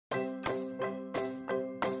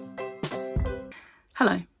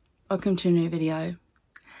Hello, welcome to a new video.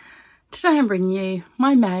 Today I'm bringing you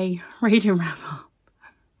my May reading wrap up.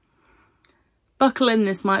 Buckle in,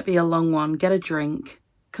 this might be a long one, get a drink,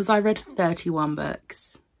 because I read 31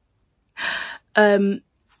 books. So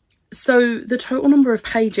the total number of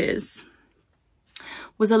pages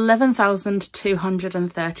was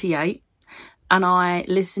 11,238 and I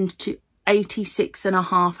listened to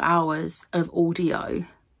 86.5 hours of audio.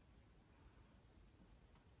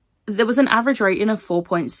 There was an average rating of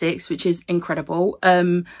 4.6, which is incredible.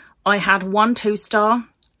 I had 1 2-star,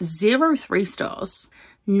 0 3-stars,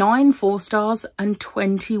 9 4-stars and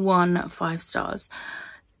 21 5-stars.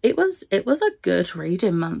 It was a good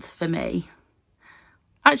reading month for me.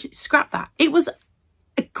 Actually, scrap that. It was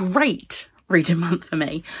a great reading month for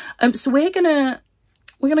me. So we're gonna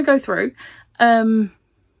go through. I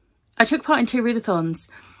took part in 2 readathons.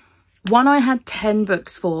 One I had 10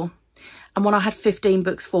 books for, and one I had 15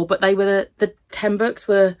 books for, but they were the 10 books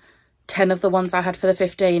were 10 of the ones I had for the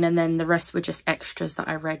 15, and then the rest were just extras that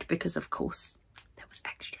I read because, of course, there was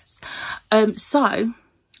extras. So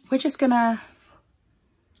we're just gonna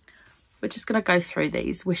go through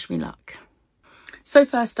these. Wish me luck. So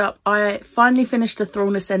first up, I finally finished the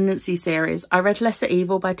Thrawn Ascendancy series. I read Lesser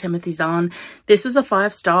Evil by Timothy Zahn. This was a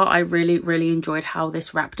 5-star. I really enjoyed how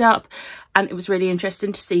this wrapped up, and it was really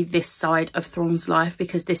interesting to see this side of Thrawn's life,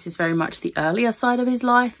 because this is very much the earlier side of his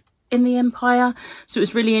life in the Empire. So it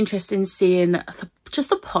was really interesting seeing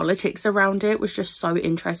just the politics around it was just so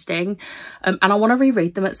interesting. And I want to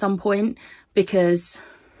reread them at some point because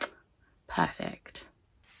perfect.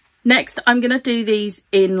 Next, I'm going to do these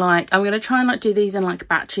in I'm going to try and do these in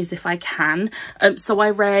batches if I can. So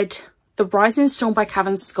I read The Rising Storm by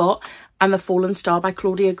Cavan Scott and The Fallen Star by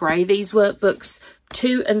Claudia Gray. These were books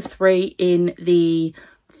 2 and 3 in the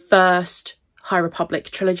first High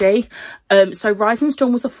Republic trilogy. So Rising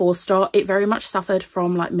Storm was a 4-star. It very much suffered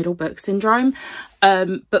from middle book syndrome.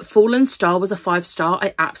 But Fallen Star was a 5-star.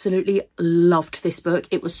 I absolutely loved this book.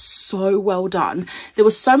 It was so well done. There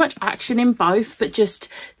was so much action in both, but just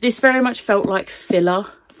this very much felt like filler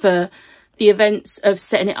for the events of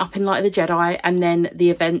setting it up in Light of the Jedi and then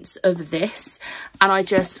the events of this. And I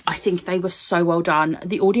think they were so well done.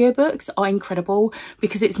 The audiobooks are incredible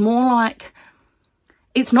because it's more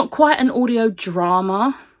it's not quite an audio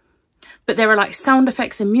drama, but there are sound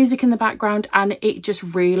effects and music in the background, and it just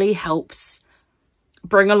really helps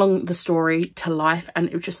bring along the story to life,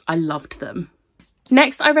 and I loved them.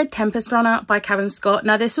 Next, I read Tempest Runner by Cavan Scott.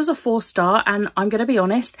 Now, this was a 4-star, and I'm going to be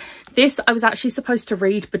honest, this I was actually supposed to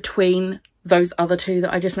read between those other 2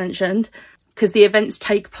 that I just mentioned, because the events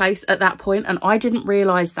take place at that point, and I didn't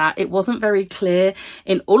realise that. It wasn't very clear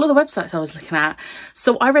in all of the websites I was looking at.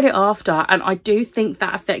 So I read it after, and I do think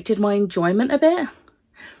that affected my enjoyment a bit,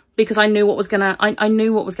 because I knew what was gonna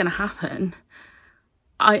happen.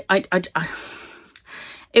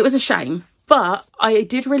 It was a shame, but I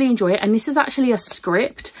did really enjoy it, and this is actually a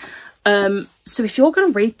script. So if you're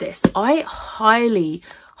going to read this, I highly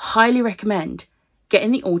recommend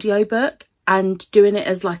getting the audiobook and doing it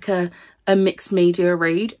as a mixed media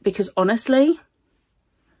read, because honestly,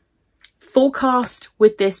 full cast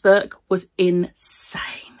with this book was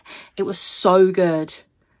insane. It was so good,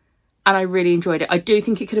 and I really enjoyed it. I do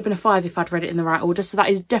think it could have been a 5 if I'd read it in the right order, so that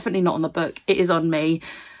is definitely not on the book. It is on me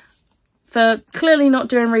for clearly not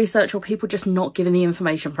doing research or people just not giving the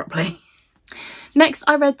information properly. Next,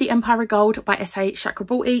 I read The Empire of Gold by S.A.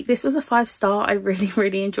 Chakraborty. This was a 5-star. I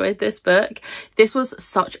really enjoyed this book. This was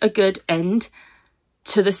such a good end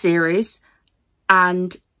to the series,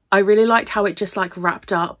 and I really liked how it just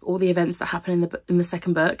wrapped up all the events that happened in the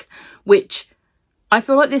second book, which I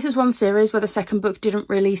feel like this is one series where the second book didn't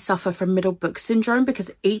really suffer from middle book syndrome, because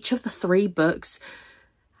each of the 3 books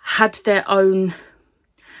had their own,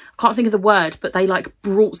 I can't think of the word, but they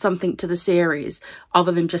brought something to the series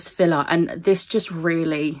other than just filler, and this just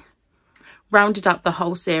really rounded up the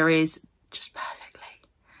whole series just perfectly.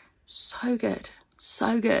 So good,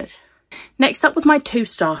 so good. Next up was my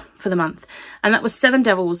 2-star for the month, and that was Seven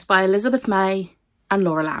Devils by Elizabeth May and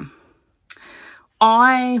Laura Lamb.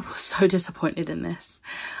 I was so disappointed in this.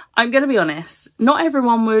 I'm going to be honest, not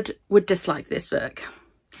everyone would dislike this book.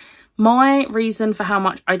 My reason for how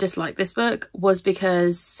much I disliked this book was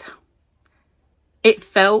because it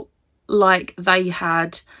felt like they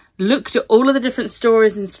had looked at all of the different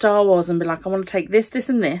stories in Star Wars and been like, I want to take this, this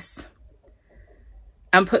and this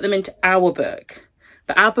and put them into our book.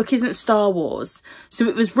 But our book isn't Star Wars. So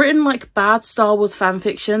it was written like bad Star Wars fan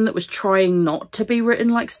fiction that was trying not to be written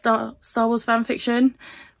like Star Wars fan fiction.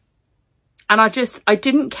 And I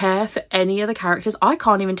didn't care for any of the characters. I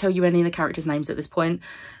can't even tell you any of the characters' names at this point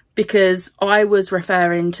because I was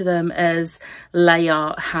referring to them as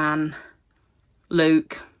Leia, Han,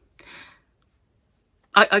 Luke.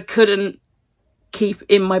 I couldn't keep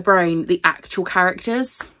in my brain the actual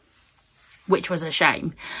characters, which was a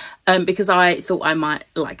shame, because I thought I might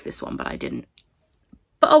like this one, but I didn't.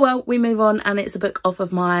 But oh well, we move on, and it's a book off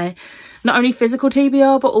of my not only physical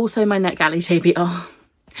TBR, but also my NetGalley TBR.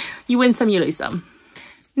 You win some, you lose some.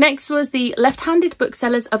 Next was The Left-Handed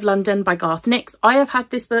Booksellers of London by Garth Nix. I have had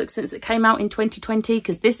this book since it came out in 2020,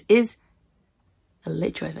 because this is a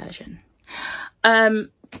literary version. And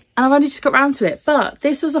I've only just got around to it, but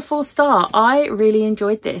this was a 4-star. I really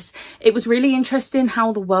enjoyed this. It was really interesting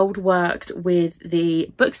how the world worked with the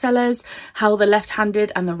booksellers, how the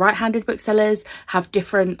left-handed and the right-handed booksellers have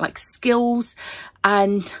different like skills,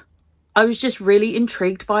 and I was just really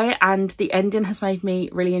intrigued by it, and the ending has made me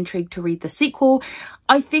really intrigued to read the sequel.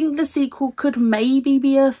 I think the sequel could maybe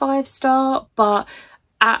be a 5-star, but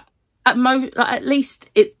at least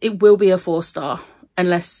it will be a 4-star.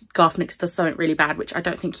 Unless Garth Nix does something really bad, which I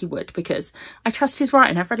don't think he would, because I trust his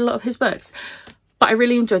writing. I've read a lot of his books. But I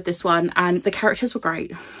really enjoyed this one, and the characters were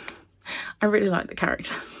great. I really like the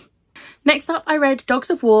characters. Next up, I read Dogs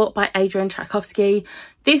of War by Adrian Tchaikovsky.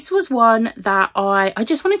 This was one that I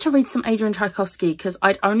just wanted to read some Adrian Tchaikovsky, because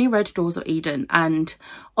I'd only read Doors of Eden, and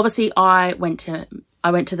obviously I went to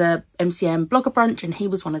the MCM blogger brunch, and he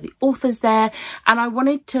was one of the authors there, and I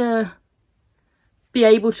wanted to be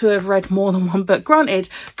able to have read more than one book. Granted,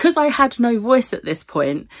 because I had no voice at this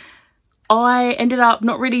point, I ended up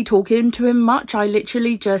not really talking to him much. I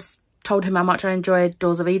literally just told him how much I enjoyed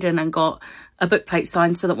Doors of Eden and got a book plate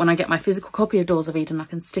signed so that when I get my physical copy of Doors of Eden, I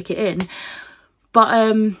can stick it in. But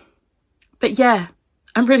yeah,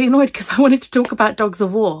 I'm really annoyed because I wanted to talk about Dogs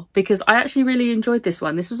of War, because I actually really enjoyed this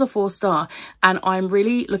one. This was a 4-star, and I'm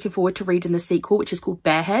really looking forward to reading the sequel, which is called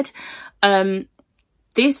Barehead.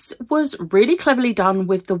 This was really cleverly done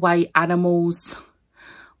with the way animals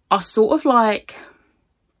are sort of like,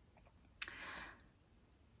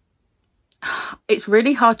 it's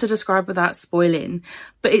really hard to describe without spoiling,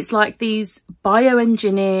 but it's like these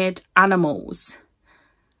bioengineered animals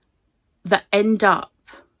that end up,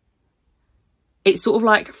 it's sort of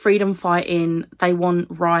like freedom fighting. They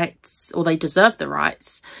want rights, or they deserve the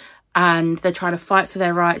rights, and they're trying to fight for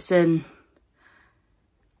their rights, and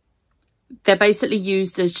they're basically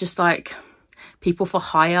used as just like people for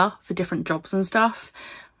hire for different jobs and stuff.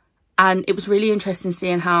 And it was really interesting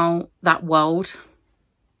seeing how that world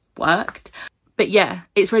worked. But yeah,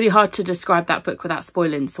 it's really hard to describe that book without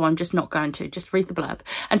spoiling, so I'm just not going to. Just read the blurb.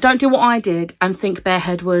 And don't do what I did and think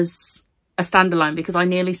Barehead was a standalone, because I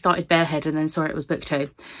nearly started Barehead and then saw it was book 2.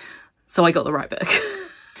 So I got the right book.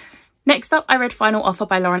 Next up, I read Final Offer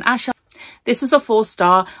by Lauren Asher. This was a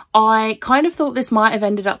 4-star. I kind of thought this might have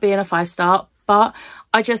ended up being a 5-star, but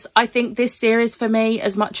I think this series for me,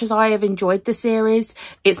 as much as I have enjoyed the series,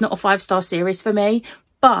 it's not a 5-star series for me,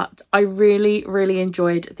 but I really, really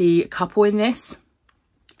enjoyed the couple in this.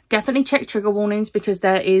 Definitely check trigger warnings, because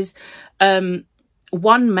there is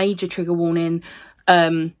one major trigger warning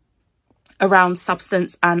around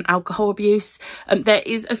substance and alcohol abuse. There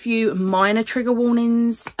is a few minor trigger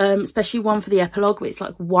warnings, especially one for the epilogue, where it's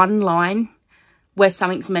like one line where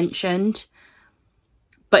something's mentioned,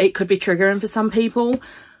 but it could be triggering for some people.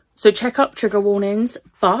 So check up trigger warnings.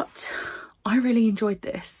 But I really enjoyed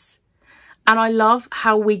this, and I love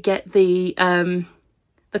how we get the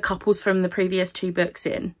couples from the previous 2 books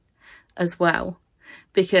in as well,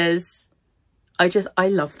 because I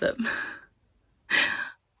love them.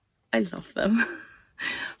 I love them.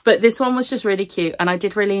 But this one was just really cute, and I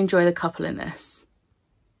did really enjoy the couple in this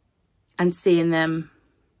and seeing them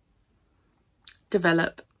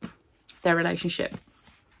develop their relationship.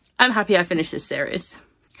 I'm happy I finished this series.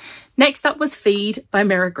 Next up was Feed by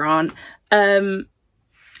Mira Grant.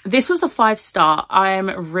 This was a 5-star. I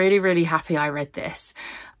am really, really happy I read this.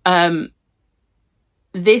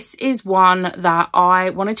 This is one that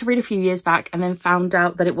I wanted to read a few years back, and then found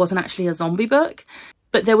out that it wasn't actually a zombie book.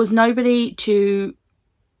 But there was nobody to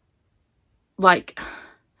like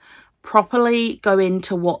properly go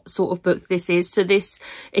into what sort of book this is. So this,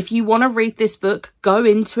 if you want to read this book, go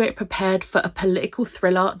into it prepared for a political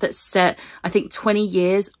thriller that's set, I think, 20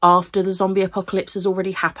 years after the zombie apocalypse has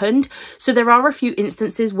already happened. So there are a few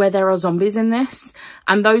instances where there are zombies in this,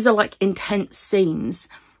 and those are like intense scenes.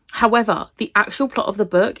 However, the actual plot of the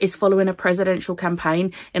book is following a presidential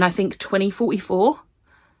campaign in, I think, 2044.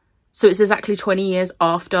 So it's exactly 20 years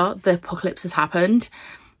after the apocalypse has happened.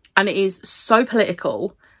 And it is so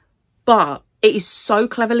political, but it is so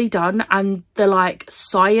cleverly done. And the like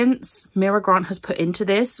science Mira Grant has put into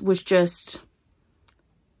this was just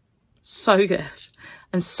so good.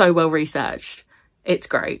 and so well researched. It's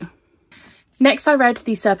great. Next, I read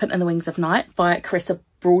The Serpent and the Wings of Night by Carissa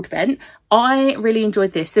Broadbent. I really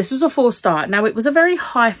enjoyed this. This was a 4-star. Now, it was a very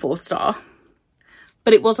high 4-star,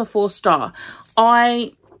 but it was a 4-star.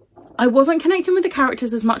 I wasn't connecting with the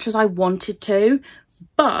characters as much as I wanted to,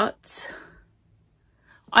 but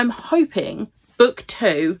I'm hoping book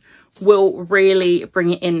 2 will really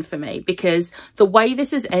bring it in for me, because the way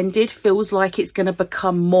this has ended feels like it's going to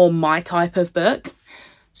become more my type of book.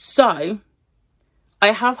 So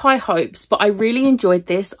I have high hopes, but I really enjoyed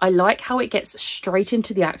this. I like how it gets straight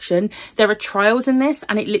into the action. There are trials in this,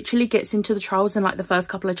 and it literally gets into the trials in like the first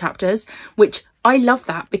couple of chapters, which I love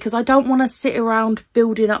that, because I don't want to sit around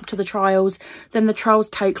building up to the trials. Then the trials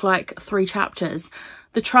take like 3 chapters.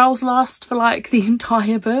 The trials last for like the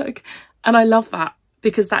entire book, and I love that,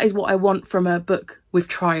 because that is what I want from a book with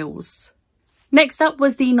trials. Next up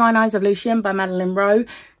was The Nine Eyes of Lucian by Madeline Rowe.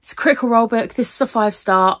 It's a Critical Role book. This is a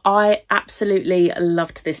 5-star. I absolutely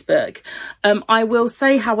loved this book. I will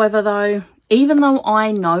say, however, though, even though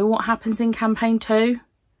I know what happens in campaign 2,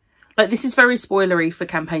 like this is very spoilery for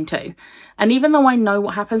campaign 2. And even though I know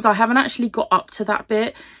what happens, I haven't actually got up to that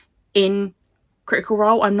bit in Critical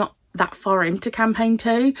Role. I'm not that far into campaign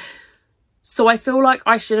 2. So I feel like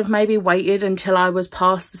I should have maybe waited until I was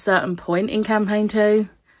past a certain point in campaign 2.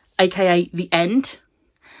 AKA the end,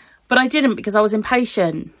 but I didn't, because I was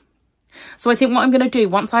impatient. So I think what I'm going to do,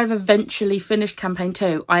 once I've eventually finished campaign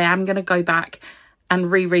 2, I am going to go back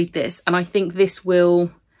and reread this, and I think this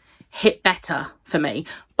will hit better for me.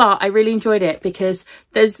 But I really enjoyed it, because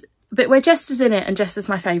there's a bit where Jester's in it, and Jester's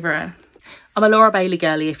my favourite. I'm a Laura Bailey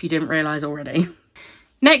girly, if you didn't realise already.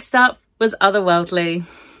 Next up was Otherworldly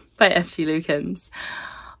by F.T. Lukens.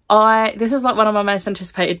 This is like one of my most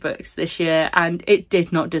anticipated books this year, and it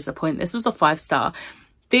did not disappoint. This was a 5-star.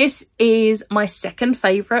 This is my second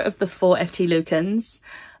favourite of the 4 F.T. Lukens.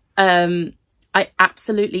 I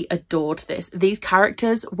absolutely adored this. These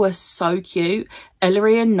characters were so cute.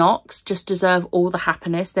 Ellery and Knox just deserve all the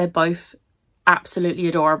happiness. They're both absolutely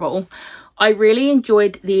adorable. I really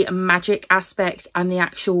enjoyed the magic aspect and the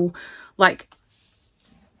actual, like,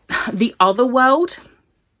 the other world,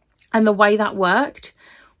 and the way that worked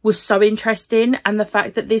was so interesting. And the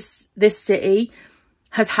fact that this city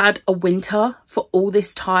has had a winter for all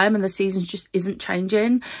this time and the season just isn't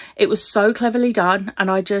changing. It was so cleverly done, and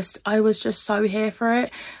I was just so here for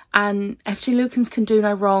it. And F.T. Lukens can do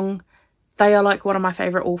no wrong. They are like one of my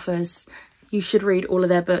favourite authors. You should read all of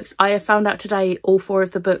their books. I have found out today all 4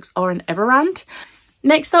 of the books are in Everand.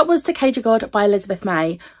 Next up was To Cage a God by Elizabeth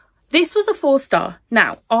May. This was a 4-star.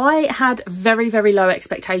 Now, I had very, very low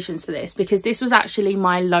expectations for this, because this was actually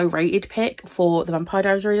my low rated pick for the Vampire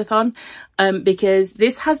Diaries readathon, because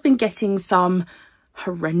this has been getting some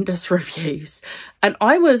horrendous reviews. And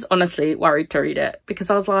I was honestly worried to read it, because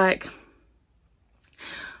I was like,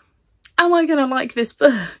 am I going to like this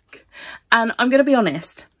book? And I'm going to be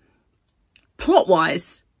honest,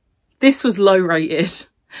 plot-wise, this was low rated.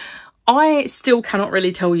 I still cannot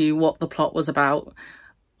really tell you what the plot was about.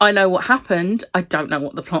 I know what happened. I don't know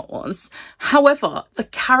what the plot was. However, the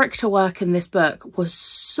character work in this book was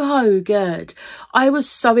so good. I was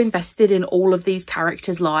so invested in all of these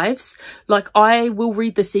characters' lives. Like, I will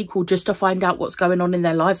read the sequel just to find out what's going on in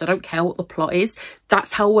their lives. I don't care what the plot is.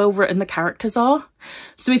 That's how well written the characters are.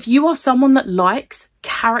 So if you are someone that likes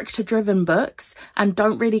character-driven books and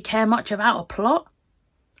don't really care much about a plot,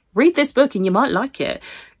 read this book and you might like it.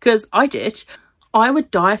 Because I did. I would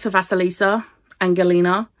die for Vasilisa and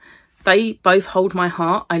Galena. They both hold my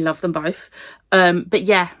heart. I love them both. But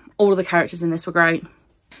yeah, all of the characters in this were great.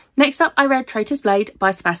 Next up, I read Traitor's Blade by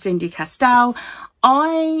Sebastien de Castell.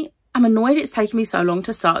 I am annoyed it's taken me so long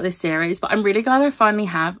to start this series, but I'm really glad I finally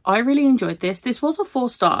have. I really enjoyed this. This was a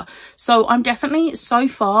 4-star. So I'm definitely, so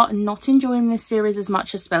far, not enjoying this series as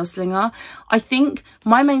much as Spellslinger. I think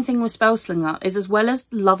my main thing with Spellslinger is, as well as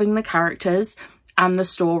loving the characters and the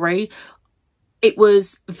story, it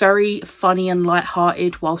was very funny and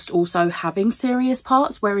light-hearted whilst also having serious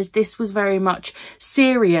parts, whereas this was very much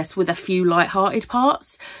serious with a few light-hearted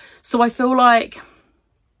parts. So I feel like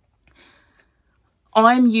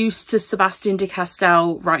I'm used to Sebastien de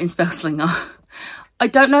Castell writing Spellslinger. I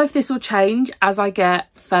don't know if this will change as I get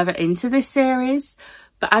further into this series,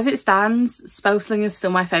 but as it stands, Spellslinger is still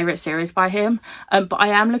my favourite series by him. But I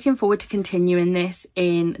am looking forward to continuing this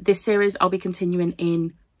in this series. I'll be continuing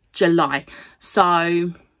in July.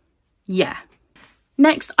 So yeah.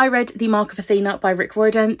 Next, I read The Mark of Athena by Rick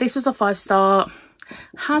Riordan. This was a 5-star.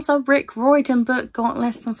 Has a Rick Riordan book got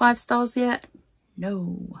less than 5 stars yet?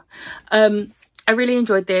 No. I really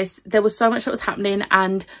enjoyed this. There was so much that was happening,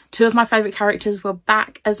 and two of my favourite characters were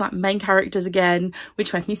back as like main characters again,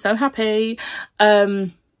 which made me so happy.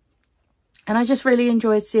 And I just really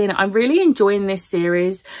enjoyed seeing it. I'm really enjoying this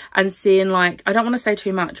series and seeing, like, I don't want to say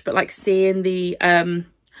too much, but like seeing the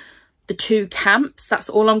two camps. That's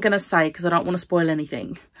all I'm going to say because I don't want to spoil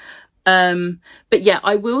anything. But yeah,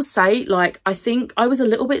 I will say, like, I think I was a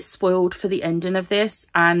little bit spoiled for the ending of this,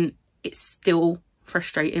 and it's still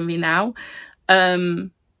frustrating me now.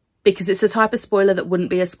 Because it's the type of spoiler that wouldn't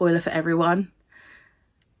be a spoiler for everyone.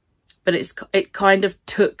 But it kind of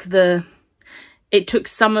took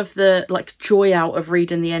some of the like joy out of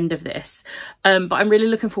reading the end of this. But I'm really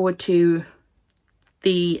looking forward to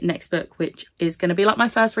the next book, which is going to be like my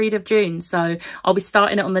first read of June. So I'll be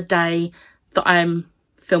starting it on the day that I'm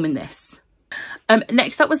filming this.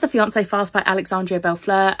 Next up was The Fiancé Fast by Alexandria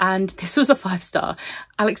Bellefleur, and this was a 5-star.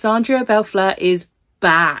 Alexandria Bellefleur is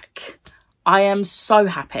back. I am so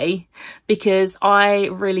happy because I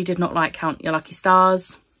really did not like Count Your Lucky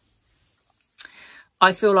Stars.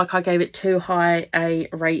 I feel like I gave it too high a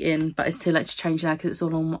rating, but it's too late to change now because it's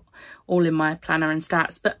all in my planner and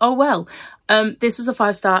stats. But oh well. This was a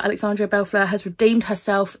 5-star. Alexandria Bellefleur has redeemed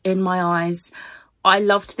herself in my eyes. I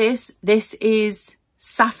loved this. This is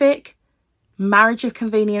sapphic, marriage of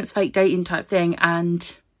convenience, fake dating type thing,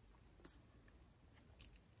 and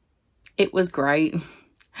it was great.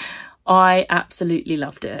 I absolutely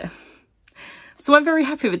loved it. So I'm very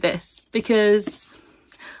happy with this because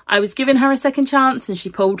I was giving her a second chance and she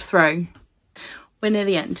pulled through. We're near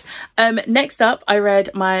the end. Next up, I read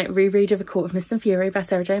my reread of A Court of Mist and Fury by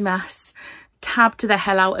Sarah J Maas. Tabbed the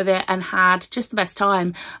hell out of it and had just the best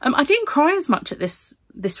time. I didn't cry as much at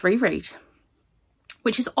this reread,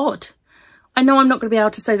 which is odd. I know I'm not going to be able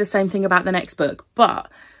to say the same thing about the next book,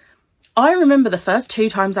 but I remember the first 2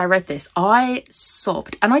 times I read this, I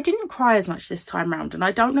sobbed, and I didn't cry as much this time round, and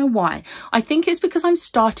I don't know why. I think it's because I'm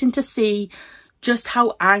starting to see just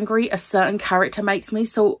how angry a certain character makes me,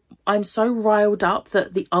 so I'm so riled up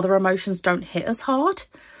that the other emotions don't hit as hard,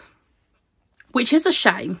 which is a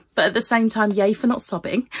shame, but at the same time, yay for not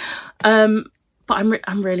sobbing. But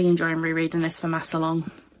I'm really enjoying rereading this for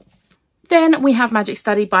Massillon. Then we have Magic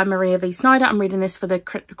Study by Maria V. Snyder. I'm reading this for the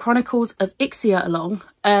Chronicles of Ixia along.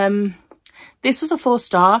 This was a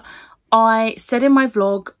 4-star. I said in my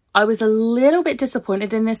vlog, I was a little bit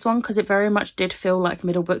disappointed in this one because it very much did feel like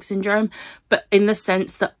middle book syndrome, but in the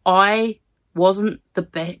sense that I wasn't the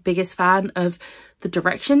biggest fan of the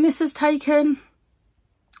direction this has taken.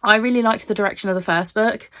 I really liked the direction of the first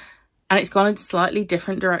book, and it's gone in a slightly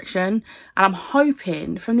different direction. And I'm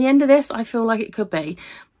hoping from the end of this, I feel like it could be,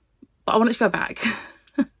 but I want it to go back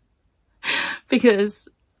because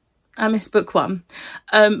I missed book 1.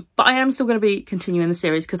 But I am still going to be continuing the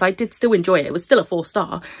series because I did still enjoy it. It was still a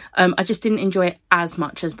 4-star. I just didn't enjoy it as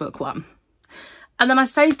much as book 1. And then I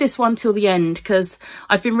saved this one till the end because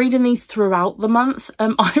I've been reading these throughout the month.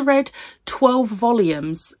 I read 12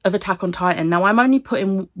 volumes of Attack on Titan. Now I'm only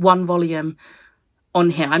putting 1 volume on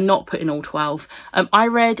here. I'm not putting all 12. I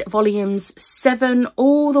read volumes 7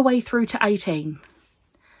 all the way through to 18.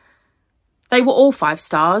 They were all 5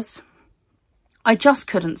 stars. I just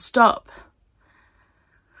couldn't stop.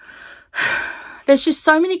 There's just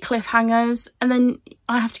so many cliffhangers, and then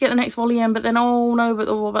I have to get the next volume, but then, oh no, but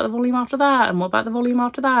what about the volume after that? And what about the volume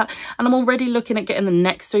after that? And I'm already looking at getting the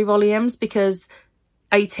next 3 volumes because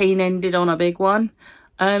 18 ended on a big one.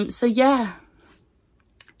 So yeah,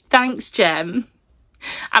 thanks, Gem.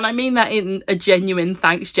 And I mean that in a genuine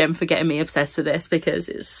thanks, Gem, for getting me obsessed with this because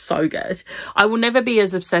it's so good. I will never be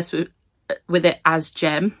as obsessed with it as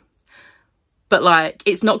Gem, but like,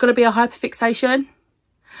 it's not going to be a hyperfixation,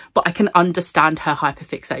 but I can understand her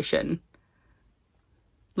hyperfixation.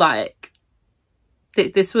 Like,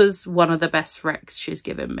 this was one of the best recs she's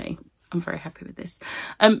given me. I'm very happy with this.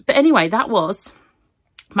 But anyway, that was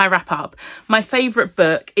my wrap up. My favourite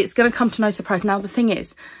book, it's going to come to no surprise. Now, the thing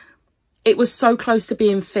is, it was so close to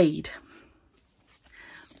being Feed.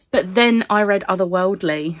 But then I read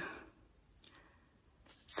Otherworldly.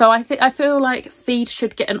 So I feel like Feed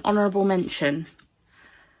should get an honourable mention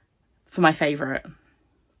for my favourite.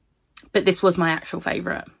 But this was my actual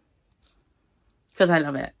favourite because I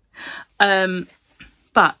love it.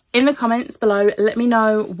 But in the comments below, let me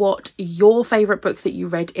know what your favourite book that you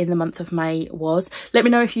read in the month of May was. Let me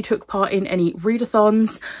know if you took part in any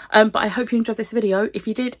readathons. But I hope you enjoyed this video. If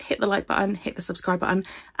you did, hit the like button, hit the subscribe button,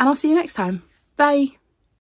 and I'll see you next time. Bye.